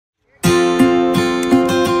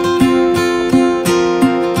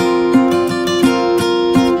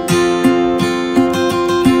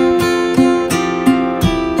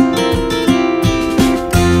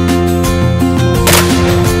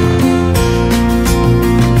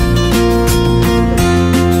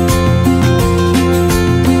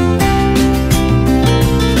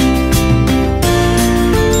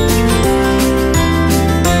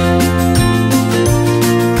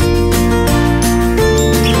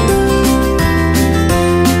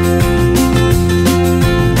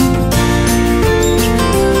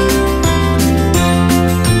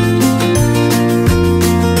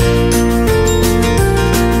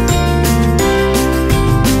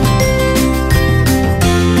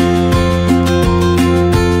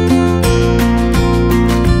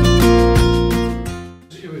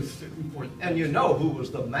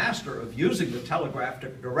using the telegraph to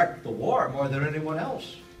direct the war more than anyone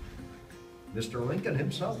else? Mr. Lincoln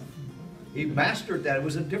himself. He mastered that. It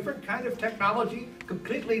was a different kind of technology,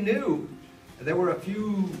 completely new. There were a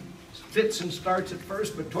few fits and starts at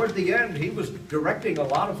first, but toward the end, he was directing a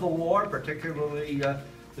lot of the war, particularly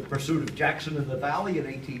the pursuit of Jackson in the Valley in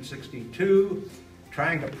 1862,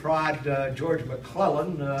 trying to prod George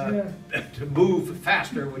McClellan to move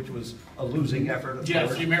faster, which was a losing effort, of Yes,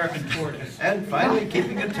 course. the American tortoise. And finally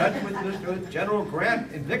keeping in touch with General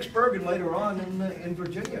Grant in Vicksburg and later on in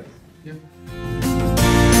Virginia. Yeah.